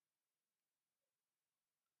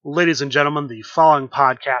Ladies and gentlemen, the following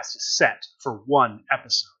podcast is set for one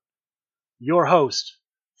episode. Your host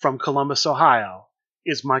from Columbus, Ohio,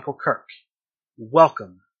 is Michael Kirk.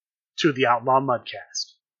 Welcome to the Outlaw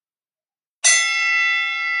Mudcast.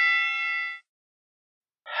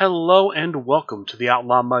 Hello and welcome to the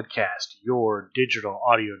Outlaw Mudcast, your digital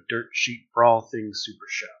audio dirt sheet for all things Super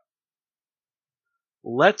Show.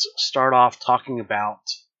 Let's start off talking about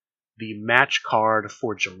the match card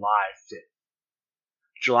for July 5th.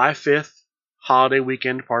 July 5th, holiday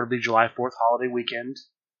weekend, part of the July 4th holiday weekend.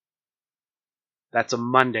 That's a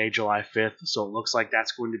Monday, July 5th, so it looks like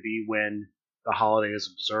that's going to be when the holiday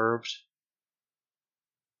is observed,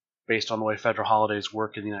 based on the way federal holidays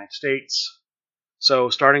work in the United States.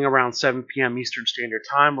 So starting around 7 p.m. Eastern Standard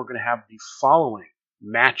Time, we're going to have the following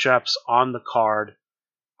matchups on the card.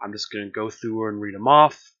 I'm just going to go through and read them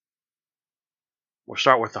off. We'll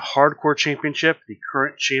start with the Hardcore Championship. The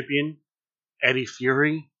current champion, Eddie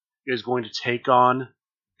Fury, is going to take on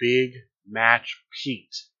Big Match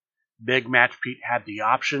Pete. Big Match Pete had the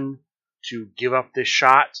option to give up this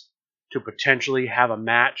shot to potentially have a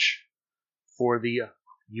match for the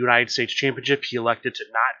United States Championship. He elected to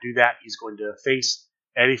not do that. He's going to face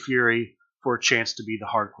Eddie Fury for a chance to be the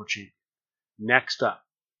Hardcore Champion. Next up,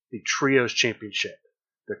 the Trios Championship.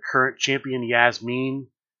 The current champion, Yasmin,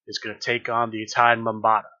 is going to take on the Italian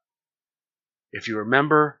Mambata. If you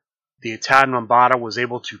remember, the Italian Mambata was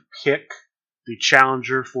able to pick the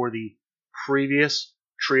challenger for the previous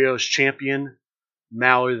Trios champion,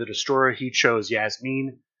 Mallory the Destroyer. He chose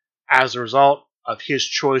Yasmin. As a result of his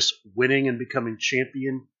choice winning and becoming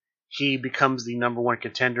champion, he becomes the number one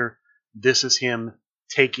contender. This is him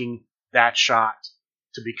taking that shot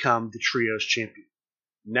to become the Trios champion.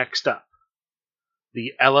 Next up,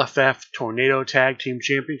 the LFF Tornado Tag Team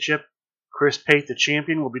Championship. Chris Pate, the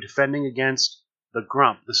champion, will be defending against the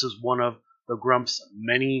Grump. This is one of the Grump's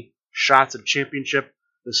many shots at championship.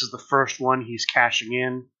 This is the first one he's cashing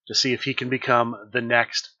in to see if he can become the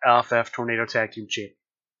next LFF Tornado Tag Team Champion.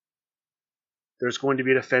 There's going to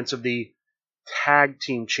be a defense of the Tag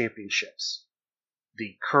Team Championships.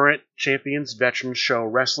 The current champions, Veterans Show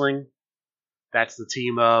Wrestling, that's the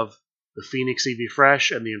team of the Phoenix EV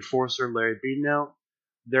Fresh and the Enforcer Larry Beadnell.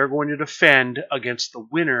 They're going to defend against the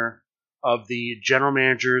winner of the General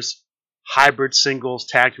Manager's Hybrid Singles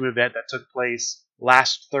Tag Team event that took place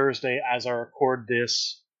last Thursday as I record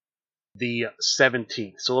this, the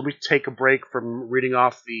 17th. So let me take a break from reading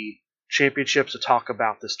off the championships to talk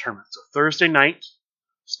about this tournament. So Thursday night,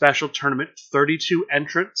 special tournament, 32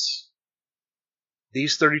 entrants.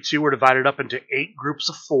 These 32 were divided up into 8 groups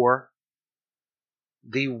of 4.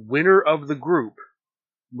 The winner of the group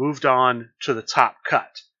moved on to the top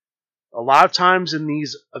cut. A lot of times in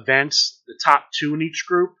these events, the top 2 in each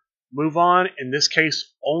group move on. In this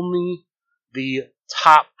case, only the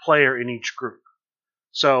top player in each group.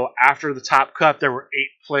 So after the top cut, there were 8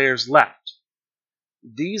 players left.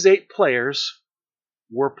 These 8 players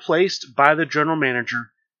were placed by the general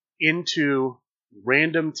manager into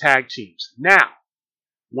random tag teams. Now,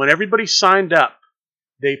 when everybody signed up,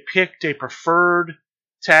 they picked a preferred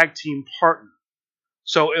tag team partner.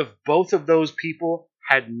 So if both of those people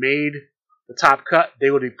had made the top cut, they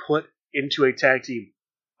would be put into a tag team.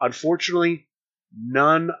 Unfortunately,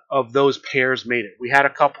 none of those pairs made it. We had a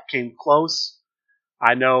couple came close.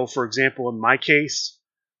 I know, for example, in my case,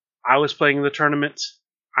 I was playing in the tournament.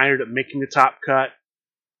 I ended up making the top cut.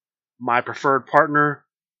 My preferred partner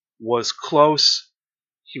was close.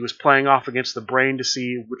 He was playing off against the Brain to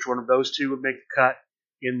see which one of those two would make the cut.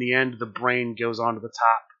 In the end, the Brain goes on to the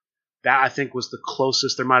top. That, I think, was the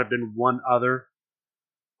closest. There might have been one other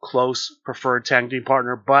close preferred tag team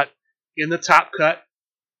partner. But in the top cut,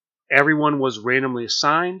 everyone was randomly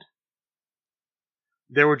assigned.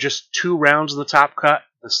 There were just 2 rounds in the top cut,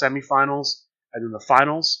 the semifinals and then the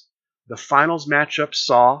finals. The finals matchup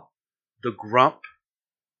saw the Grump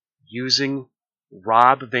using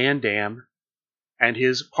Rob Van Dam and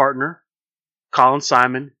his partner, Colin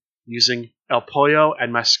Simon, using El Pollo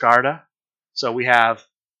and Mascarda. So we have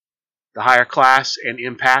the Higher Class and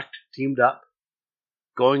Impact teamed up,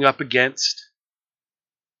 going up against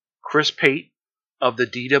Chris Pate of the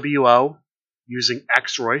DWO using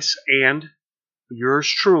X-Royce and yours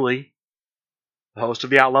truly, the host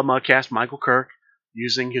of the Outlaw Mudcast, Michael Kirk,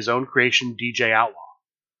 using his own creation, DJ Outlaw.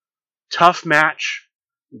 Tough match,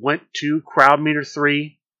 went to crowd meter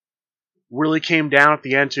 3, really came down at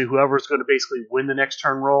the end to whoever is going to basically win the next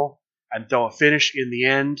turn roll and throw a finish. In the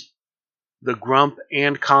end, the Grump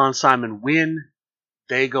and Colin Simon win.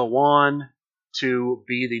 They go on to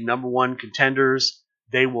be the number 1 contenders.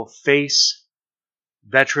 They will face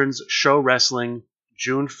Veterans Show Wrestling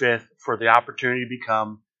June 5th for the opportunity to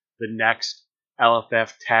become the next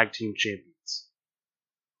LFF Tag Team Champions.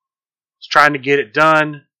 Was trying to get it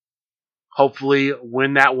done. Hopefully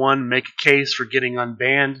win that one, make a case for getting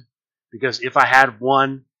unbanned. Because if I had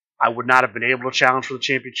won, I would not have been able to challenge for the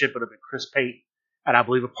championship. It would have been Chris Pate, and I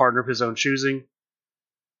believe a partner of his own choosing.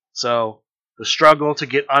 So the struggle to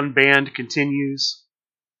get unbanned continues.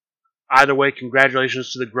 Either way,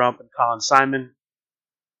 congratulations to the Grump and Colin Simon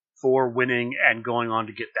for winning and going on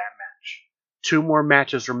to get that match. 2 more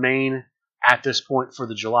matches remain at this point for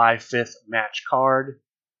the July 5th match card.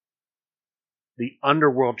 The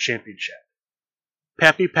Underworld Championship.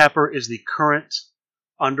 Peppy Pepper is the current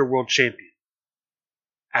Underworld Champion.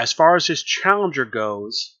 As far as his challenger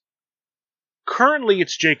goes, currently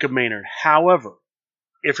it's Jacob Maynard. However,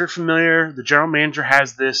 if you're familiar, the general manager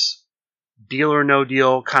has this deal or no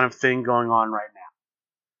deal kind of thing going on right now.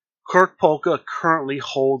 Kirk Polka currently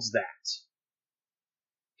holds that.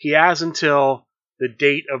 He has until the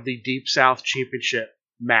date of the Deep South Championship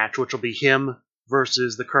match, which will be him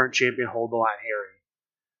versus the current champion, Hold the Line Harry,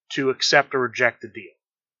 to accept or reject the deal.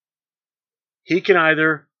 He can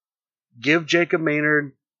either give Jacob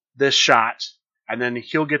Maynard this shot, and then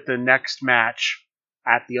he'll get the next match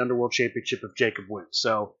at the Underworld Championship if Jacob wins.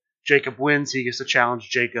 So Jacob wins, he gets to challenge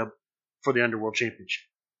Jacob for the Underworld Championship.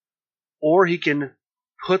 Or he can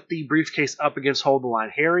put the briefcase up against Hold the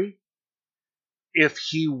Line Harry. If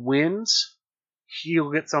he wins,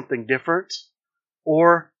 he'll get something different.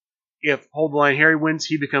 Or if Hold the Line Harry wins,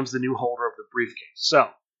 he becomes the new holder of the briefcase. So,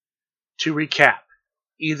 to recap,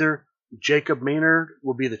 either Jacob Maynard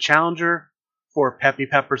will be the challenger for Peppy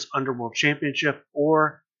Pepper's Underworld Championship,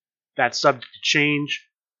 or that's subject to change.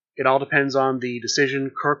 It all depends on the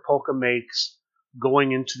decision Kirk Polka makes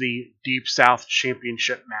going into the Deep South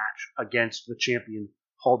Championship match against the champion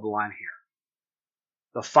Hold the Line here.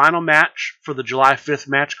 The final match for the July 5th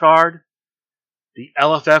match card, the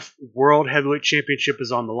LFF World Heavyweight Championship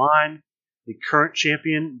is on the line. The current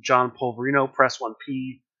champion, John Polverino, Press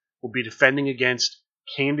 1P, will be defending against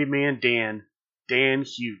Candyman Dan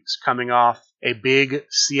Hughes, coming off a big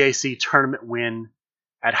CAC tournament win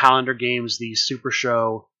at Highlander Games, the Super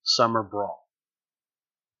Show Summer Brawl.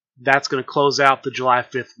 That's going to close out the July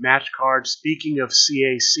 5th match card. Speaking of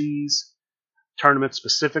CACs, tournament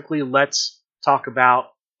specifically, let's talk about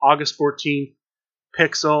August 14th,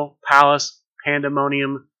 Pixel Palace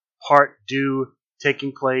Pandemonium Part 2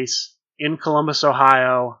 taking place in Columbus,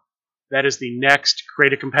 Ohio. That is the next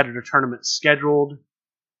Create a Competitor tournament scheduled.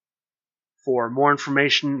 For more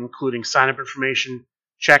information, including sign-up information,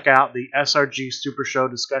 check out the SRG Super Show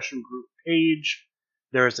discussion group page.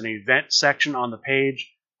 There is an event section on the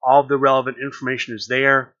page. All of the relevant information is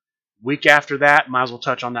there. Week after that, might as well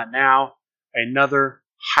touch on that now, another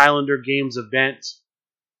Highlander Games event,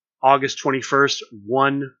 August 21st,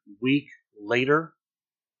 1 week later.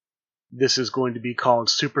 This is going to be called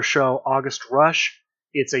Super Show August Rush.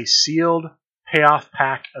 It's a sealed payoff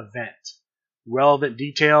pack event. Relevant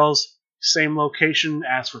details, same location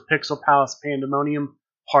as for Pixel Palace Pandemonium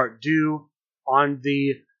Part 2 on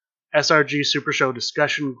the SRG Super Show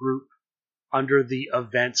discussion group under the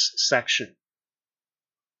events section.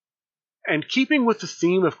 And keeping with the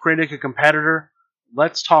theme of Create a Competitor,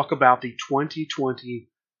 let's talk about the 2020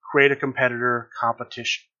 Create a Competitor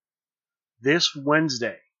competition. This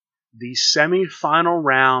Wednesday, the semi-final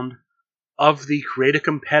round of the Create a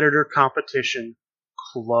Competitor competition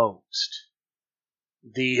closed.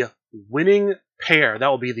 The winning pair, that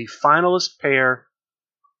will be the finalist pair,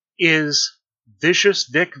 is Vicious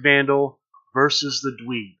Vic Vandal versus the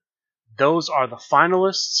Dweeb. Those are the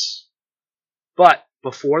finalists, but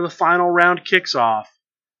before the final round kicks off,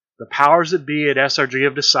 the powers that be at SRG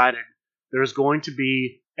have decided there's going to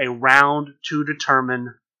be a round to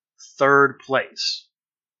determine third place.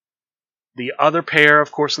 The other pair,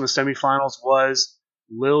 of course, in the semifinals was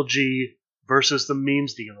Lil G versus the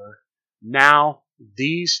Memes Dealer. Now,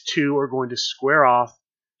 these two are going to square off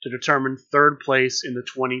to determine third place in the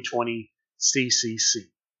 2020 CCC.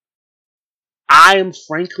 I am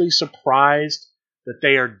frankly surprised that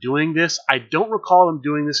they are doing this. I don't recall them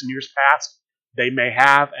doing this in years past. They may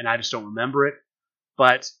have, and I just don't remember it.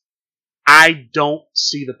 But I don't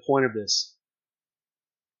see the point of this.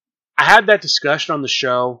 I had that discussion on the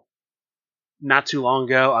show not too long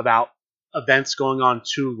ago about events going on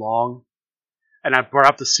too long, and I brought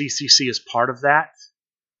up the CCC as part of that.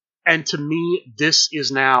 And to me, this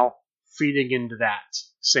is now feeding into that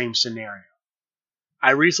same scenario.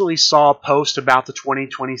 I recently saw a post about the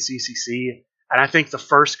 2020 CCC, and I think the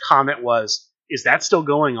first comment was, is that still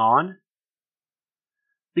going on?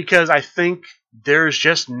 Because I think there's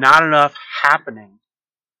just not enough happening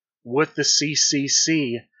with the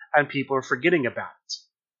CCC, and people are forgetting about it.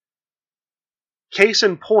 Case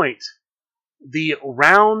in point, the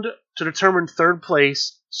round to determine third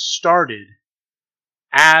place started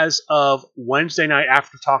as of Wednesday night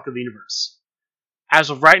after Talk of the Universe. As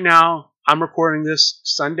of right now, I'm recording this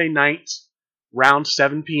Sunday night, around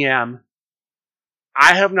 7 p.m.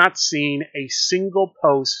 I have not seen a single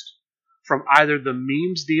post from either the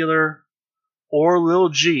memes dealer or Lil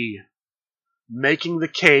G making the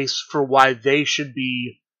case for why they should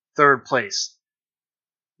be third place.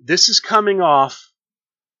 This is coming off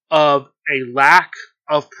of a lack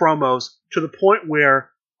of promos to the point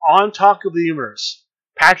where, on Talk of the Universe,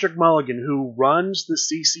 Patrick Mulligan, who runs the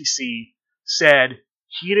CCC, said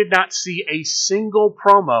he did not see a single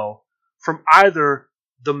promo from either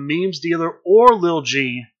the memes dealer or Lil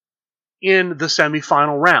G in the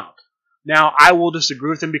semifinal round. Now, I will disagree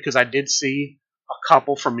with him because I did see a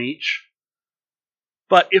couple from each.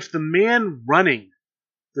 But if the man running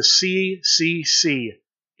the CCC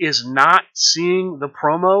is not seeing the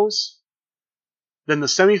promos, then the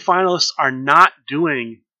semifinalists are not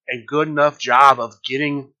doing a good enough job of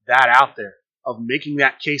getting that out there, of making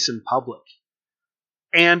that case in public.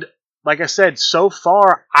 And like I said, so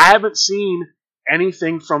far, I haven't seen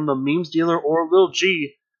anything from the memes dealer or Lil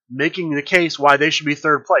G making the case why they should be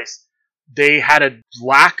third place. They had a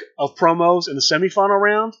lack of promos in the semifinal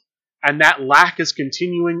round, and that lack is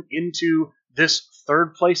continuing into this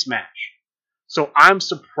third place match. So I'm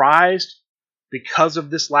surprised because of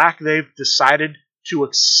this lack, they've decided to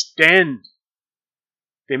extend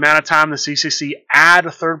the amount of time the CCC add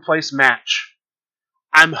a third place match.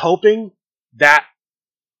 I'm hoping that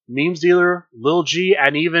Memes Dealer, Lil G,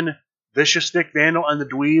 and even Vicious Stick Vandal and the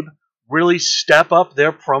Dweeb really step up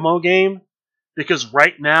their promo game, because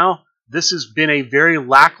right now this has been a very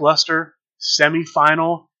lackluster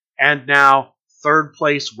semifinal and now third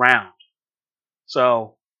place round.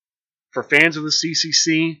 So for fans of the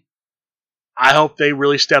CCC, I hope they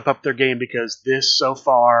really step up their game, because this so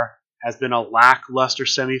far has been a lackluster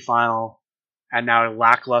semifinal and now a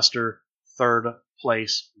lackluster third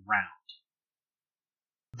place round.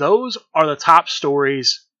 Those are the top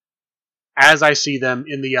stories as I see them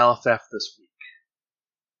in the LFF this week.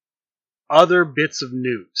 Other bits of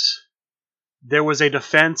news. There was a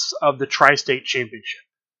defense of the Tri-State Championship.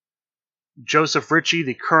 Joseph Ritchie,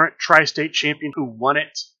 the current Tri-State Champion who won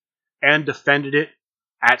it and defended it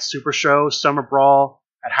at Super Show, Summer Brawl,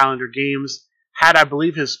 at Highlander Games, had, I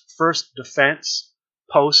believe, his first defense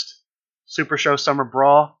post Super Show Summer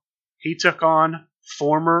Brawl. He took on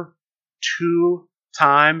former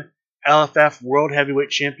two-time LFF World Heavyweight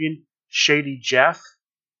Champion Shady Jeff.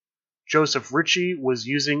 Joseph Ritchie was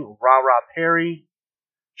using Ra Perry.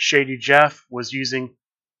 Shady Jeff was using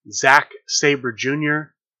Zack Sabre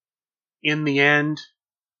Jr. In the end,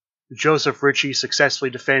 Joseph Ritchie successfully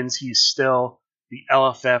defends he's still the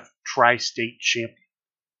LFF Tri-State Champion.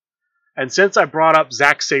 And since I brought up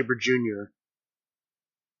Zack Sabre Jr.,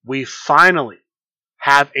 we finally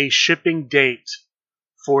have a shipping date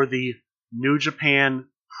for the New Japan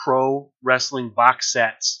Pro Wrestling box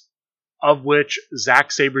sets, of which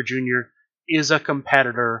Zack Sabre Jr. is a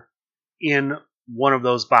competitor in one of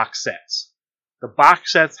those box sets. The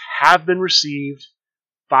box sets have been received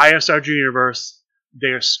by SRG Universe. They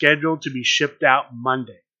are scheduled to be shipped out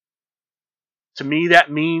Monday. To me,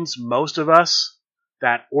 that means most of us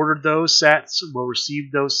that ordered those sets will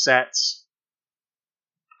receive those sets,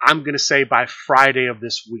 I'm going to say, by Friday of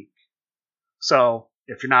this week. So,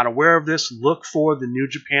 if you're not aware of this, look for the New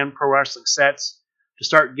Japan Pro Wrestling sets to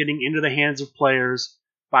start getting into the hands of players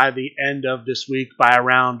by the end of this week, by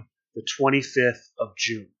around the 25th of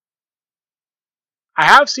June. I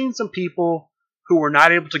have seen some people who were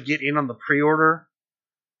not able to get in on the pre-order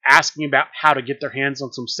asking about how to get their hands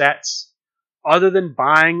on some sets. Other than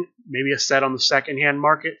buying maybe a set on the secondhand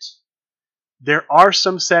market, there are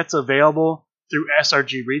some sets available through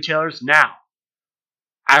SRG retailers now.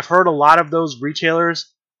 I've heard a lot of those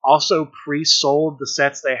retailers also pre-sold the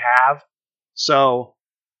sets they have, so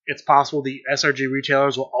it's possible the SRG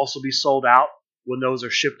retailers will also be sold out when those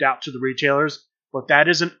are shipped out to the retailers, but that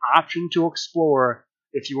is an option to explore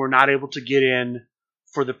if you were not able to get in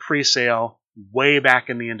for the pre-sale way back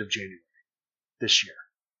in the end of January this year.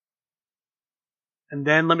 And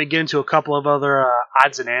then let me get into a couple of other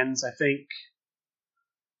odds and ends. I think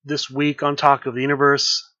this week on Talk of the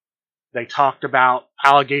Universe, they talked about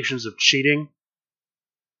allegations of cheating.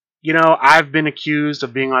 You know, I've been accused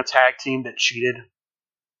of being on a tag team that cheated.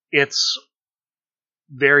 It's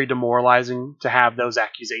very demoralizing to have those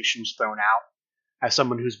accusations thrown out as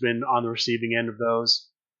someone who's been on the receiving end of those.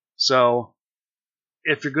 So,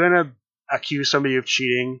 if you're going to accuse somebody of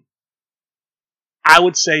cheating, I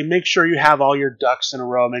would say make sure you have all your ducks in a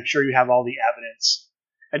row, make sure you have all the evidence,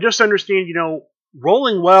 and just understand,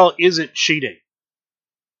 rolling well isn't cheating.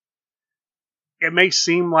 It may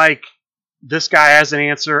seem like this guy has an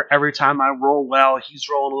answer every time I roll well, he's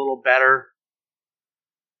rolling a little better.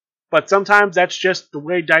 But sometimes that's just the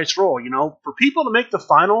way dice roll, For people to make the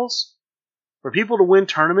finals, for people to win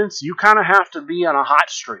tournaments, you kind of have to be on a hot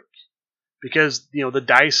streak. Because, the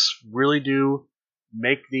dice really do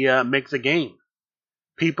make the game.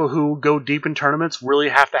 People who go deep in tournaments really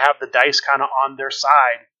have to have the dice kind of on their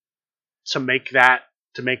side to make that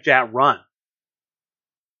run.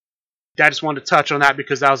 I just wanted to touch on that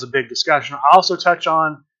because that was a big discussion. I also touch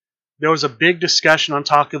on there was a big discussion on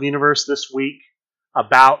Talk of the Universe this week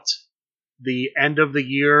about the end of the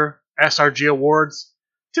year SRG awards.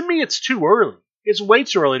 To me, it's too early. It's way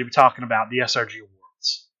too early to be talking about the SRG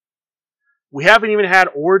awards. We haven't even had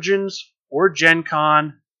Origins or Gen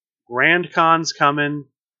Con. Grand Con's coming.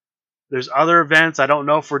 There's other events. I don't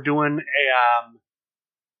know if we're doing a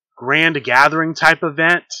Grand Gathering type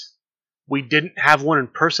event. We didn't have one in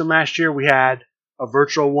person last year. We had a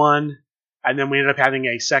virtual one, and then we ended up having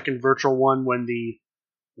a second virtual one when the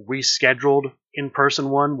rescheduled in-person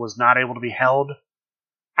one was not able to be held.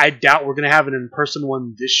 I doubt we're going to have an in-person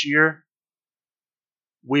one this year.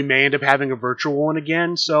 We may end up having a virtual one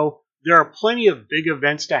again, so there are plenty of big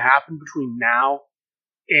events to happen between now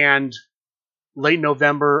and late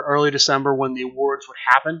November, early December when the awards would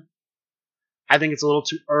happen. I think it's a little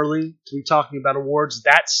too early to be talking about awards.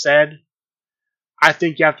 That said, I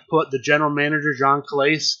think you have to put the general manager, John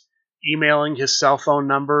Calais, emailing his cell phone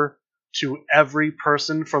number to every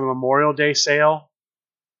person for the Memorial Day sale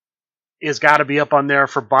is got to be up on there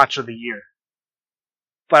for Botch of the Year.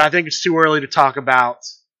 But I think it's too early to talk about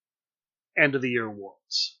end of the year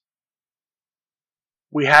awards.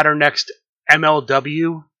 We had our next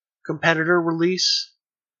MLW competitor release,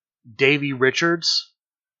 Davey Richards.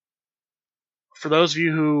 For those of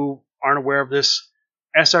you who aren't aware of this,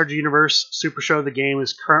 SRG Universe Super Show the Game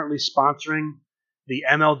is currently sponsoring the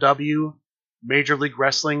MLW Major League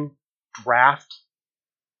Wrestling Draft.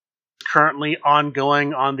 Currently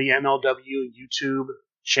ongoing on the MLW YouTube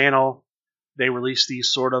channel. They release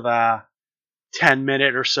these sort of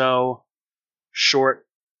 10-minute or so short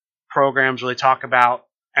programs where they talk about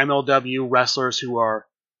MLW wrestlers who are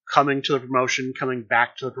coming to the promotion, coming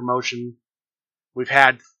back to the promotion. We've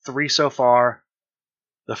had 3 so far.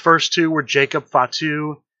 The first 2 were Jacob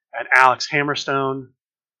Fatu and Alex Hammerstone.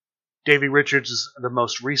 Davey Richards is the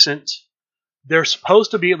most recent. There's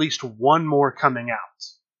supposed to be at least one more coming out.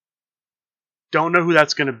 Don't know who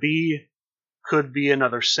that's going to be. Could be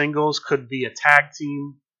another singles, could be a tag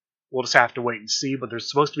team. We'll just have to wait and see, but there's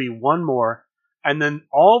supposed to be one more. And then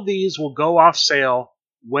all these will go off sale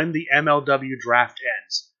when the MLW draft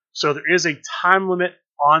ends. So there is a time limit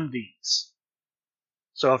on these.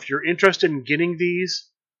 So if you're interested in getting these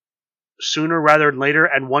sooner rather than later,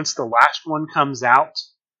 and once the last one comes out,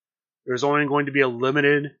 there's only going to be a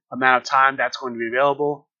limited amount of time that's going to be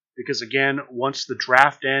available. Because again, once the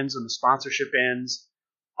draft ends and the sponsorship ends,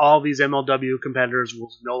 all these MLW competitors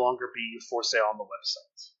will no longer be for sale on the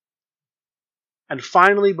website. And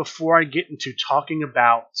finally, before I get into talking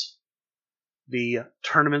about the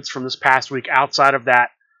tournaments from this past week outside of that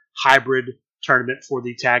hybrid tournament for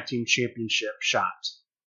the Tag Team Championship shot.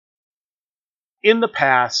 In the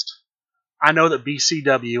past, I know that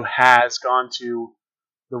BCW has gone to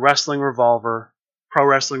the Wrestling Revolver, Pro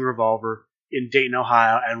Wrestling Revolver in Dayton,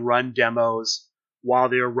 Ohio, and run demos while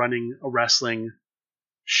they are running a wrestling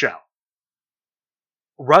show.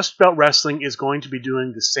 Rust Belt Wrestling is going to be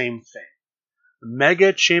doing the same thing.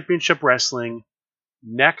 Mega Championship Wrestling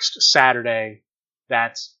next Saturday,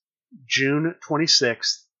 that's June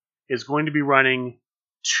 26th, is going to be running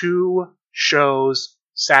 2 shows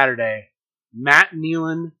Saturday. Matt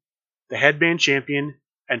Nealon, the headband champion,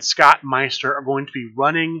 and Scott Meister are going to be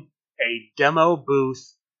running a demo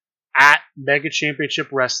booth at Mega Championship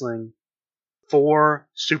Wrestling for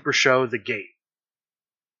Super Show The Game.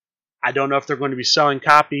 I don't know if they're going to be selling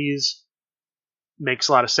copies. Makes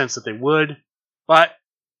a lot of sense that they would. But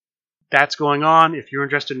that's going on. If you're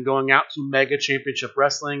interested in going out to Mega Championship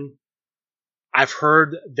Wrestling, I've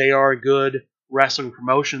heard they are a good wrestling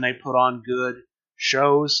promotion. They put on good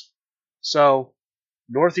shows. So,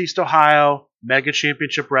 Northeast Ohio, Mega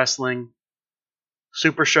Championship Wrestling,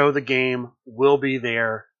 Super Show The Game will be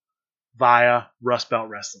there via Rust Belt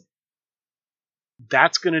Wrestling.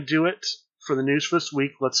 That's going to do it for the news for this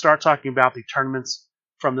week. Let's start talking about the tournaments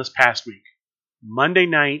from this past week. Monday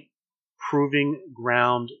night, Proving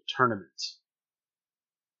Ground Tournament.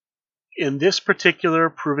 In this particular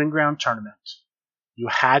Proving Ground Tournament, you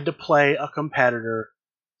had to play a competitor,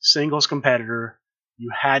 singles competitor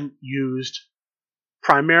you hadn't used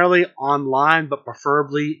primarily online, but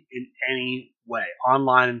preferably in any way,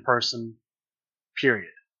 online, in person, period.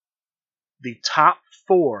 The top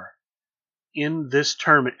 4 in this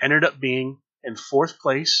tournament ended up being in 4th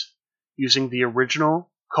place using the original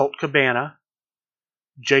Colt Cabana,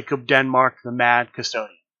 Jacob Denmark, the Mad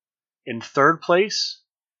Custodian. In 3rd place,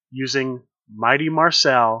 using Mighty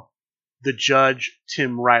Marcel, the Judge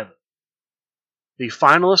Tim Riley. The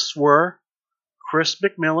finalists were Chris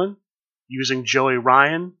McMillan, using Joey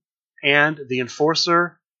Ryan, and the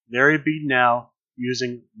Enforcer, Larry Beadnell,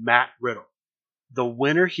 using Matt Riddle. The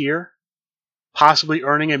winner here, possibly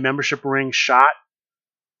earning a membership ring shot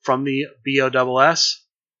from the BOSS,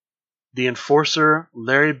 the Enforcer,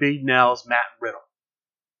 Larry Beadnell's Matt Riddle.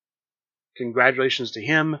 Congratulations to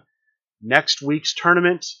him. Next week's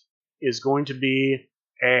tournament is going to be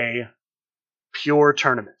a pure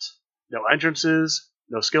tournament. No entrances,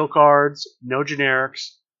 no skill cards, no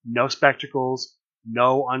generics, no spectacles,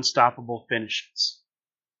 no unstoppable finishes.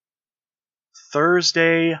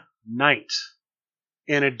 Thursday night,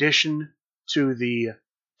 in addition to the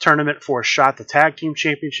tournament for Shot the Tag Team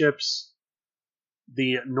Championships,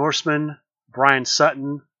 the Norseman, Brian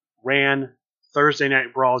Sutton, ran Thursday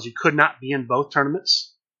Night Brawls. You could not be in both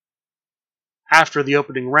tournaments. After the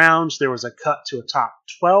opening rounds, there was a cut to a top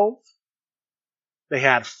 12. They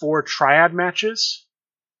had 4 triad matches.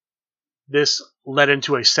 This led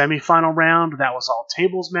into a semifinal round that was all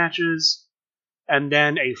tables matches, and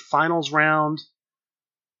then a finals round,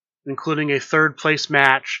 including a 3rd place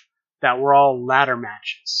match that were all ladder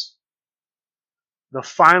matches. The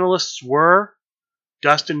finalists were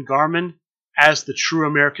Dustin Garman as the True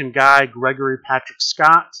American Guy, Gregory Patrick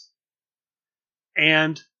Scott,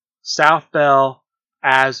 and South Bell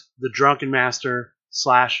as the Drunken Master /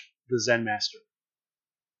 the Zen Master.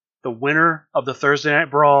 The winner of the Thursday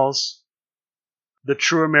Night Brawls, the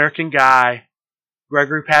True American Guy,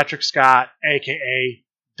 Gregory Patrick Scott, a.k.a.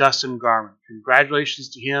 Dustin Garman.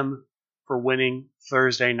 Congratulations to him for winning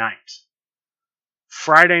Thursday night.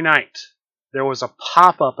 Friday night, there was a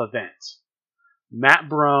pop-up event. Matt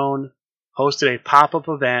Barone hosted a pop-up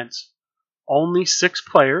event, only 6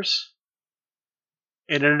 players.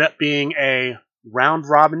 It ended up being a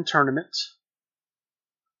round-robin tournament.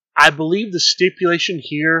 I believe the stipulation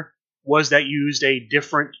here was that you used a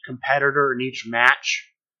different competitor in each match,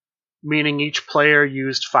 meaning each player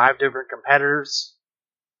used 5 different competitors.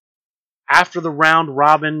 After the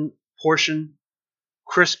round-robin portion,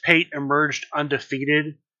 Chris Pate emerged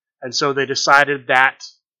undefeated, and so they decided that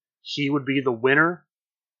he would be the winner.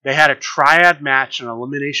 They had a triad match, an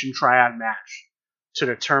elimination triad match, to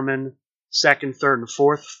determine 2nd, 3rd, and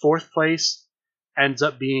 4th. 4th place ends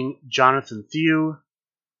up being Jonathan Thew.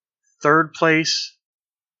 3rd place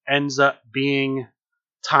ends up being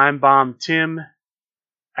Time Bomb Tim.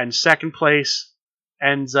 And 2nd place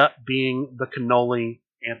ends up being the Cannoli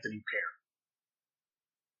Anthony Perry.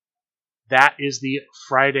 That is the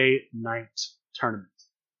Friday night tournament.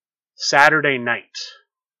 Saturday night.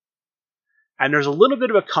 And there's a little bit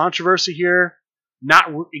of a controversy here, not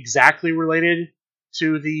exactly related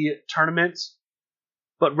to the tournament,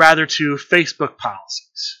 but rather to Facebook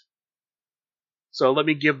policies. So let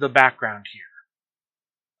me give the background here.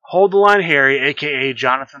 Hold the Line Harry, aka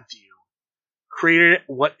Jonathan Thew, created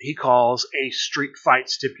what he calls a street fight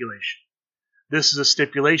stipulation. This is a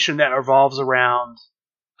stipulation that revolves around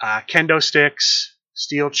kendo sticks,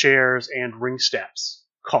 steel chairs, and ring steps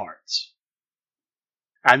cards.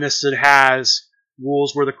 And this has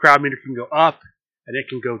rules where the crowd meter can go up and it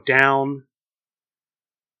can go down.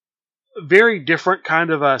 Very different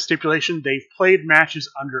kind of a stipulation. They've played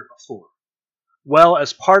matches under it before. Well,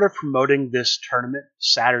 as part of promoting this tournament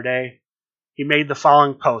Saturday, he made the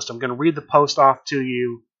following post. I'm going to read the post off to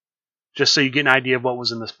you just so you get an idea of what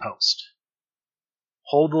was in this post.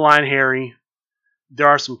 Hold the line, Harry. There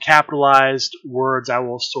are some capitalized words. I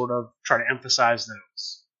will sort of try to emphasize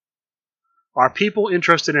those. Are people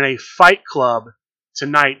interested in a fight club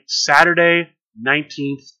tonight, Saturday,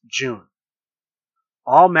 19th June?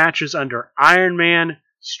 All matches under Iron Man,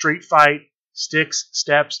 Street Fight, Sticks,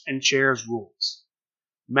 Steps, and Chairs rules.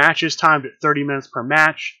 Matches timed at 30 minutes per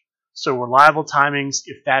match, so reliable timings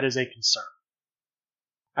if that is a concern.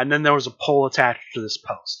 And then there was a poll attached to this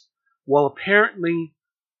post. Well, apparently,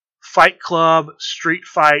 Fight Club, Street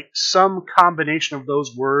Fight, some combination of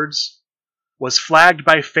those words was flagged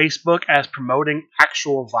by Facebook as promoting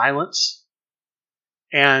actual violence.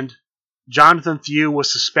 And Jonathan Thew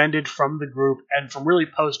was suspended from the group and from really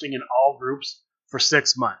posting in all groups for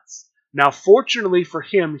 6 months. Now, fortunately for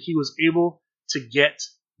him, he was able to get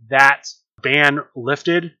that ban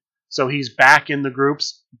lifted, so he's back in the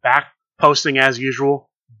groups, back posting as usual.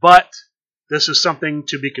 But this is something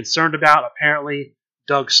to be concerned about. Apparently,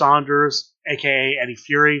 Doug Saunders, aka Eddie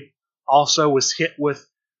Fury, also was hit with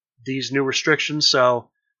these new restrictions. So,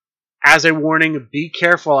 as a warning, be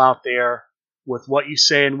careful out there with what you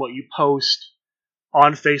say and what you post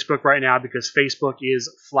on Facebook right now, because Facebook is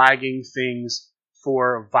flagging things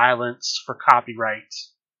for violence, for copyright.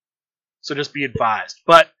 So just be advised.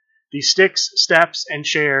 But the sticks, steps, and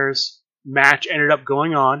chairs match ended up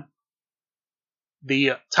going on.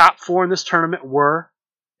 The top 4 in this tournament were: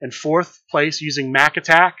 in 4th place using Mac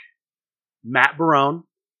Attack, Matt Barone.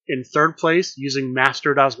 In 3rd place using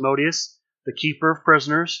Master Osmodeus, the Keeper of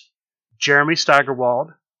Prisoners, Jeremy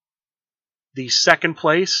Steigerwald. The 2nd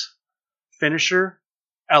place finisher,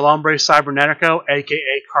 El Hombre Cybernetico,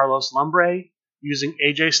 aka Carlos Lumbre, using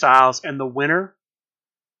AJ Styles. And the winner,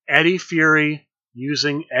 Eddie Fury,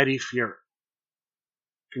 using Eddie Fury.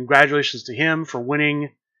 Congratulations to him for winning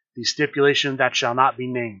the stipulation that shall not be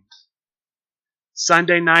named.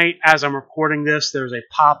 Sunday night, as I'm recording this, there's a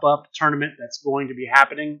pop-up tournament that's going to be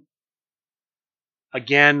happening.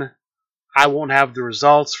 Again, I won't have the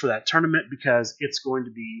results for that tournament because it's going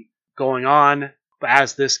to be going on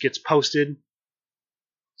as this gets posted.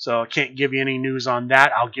 So I can't give you any news on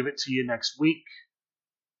that. I'll give it to you next week.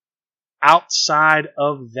 Outside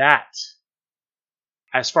of that,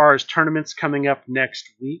 as far as tournaments coming up next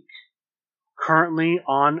week, currently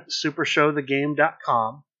on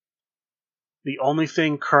SuperShowTheGame.com, the only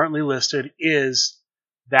thing currently listed is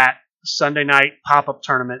that Sunday night pop-up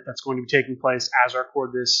tournament that's going to be taking place as I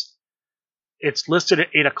record this. It's listed at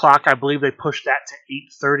 8 o'clock. I believe they pushed that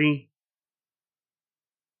to 8:30.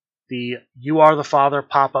 The You Are the Father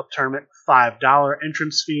pop-up tournament, $5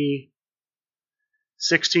 entrance fee.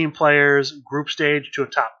 16 players, group stage to a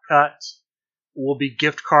top cut. Will be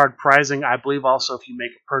gift card pricing. I believe also if you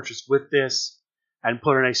make a purchase with this and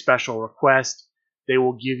put in a special request, they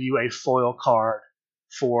will give you a foil card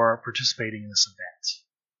for participating in this event.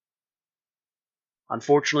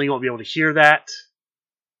 Unfortunately, you won't be able to hear that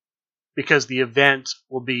because the event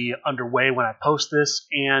will be underway when I post this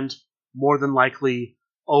and more than likely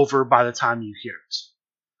over by the time you hear it.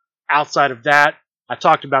 Outside of that, I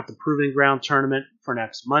talked about the Proving Ground tournament for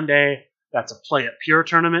next Monday. That's a Play It Pure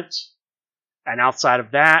tournament. And outside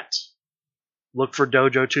of that, look for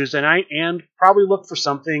Dojo Tuesday night and probably look for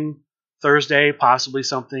something Thursday, possibly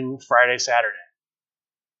something Friday, Saturday.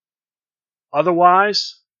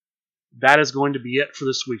 Otherwise, that is going to be it for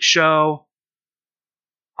this week's show.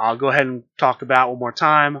 I'll go ahead and talk about one more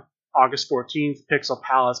time. August 14th, Pixel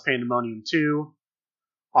Palace Pandemonium 2.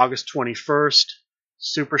 August 21st,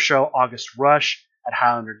 Super Show August Rush at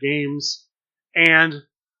Highlander Games. And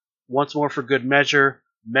once more for good measure,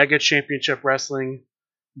 Mega Championship Wrestling,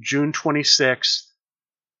 June 26th.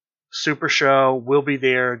 Super Show will be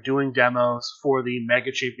there doing demos for the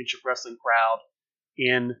Mega Championship Wrestling crowd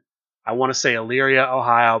in, I want to say Elyria,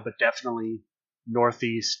 Ohio, but definitely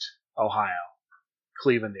Northeast Ohio,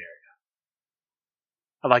 Cleveland area.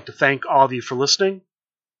 I'd like to thank all of you for listening,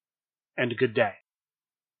 and a good day.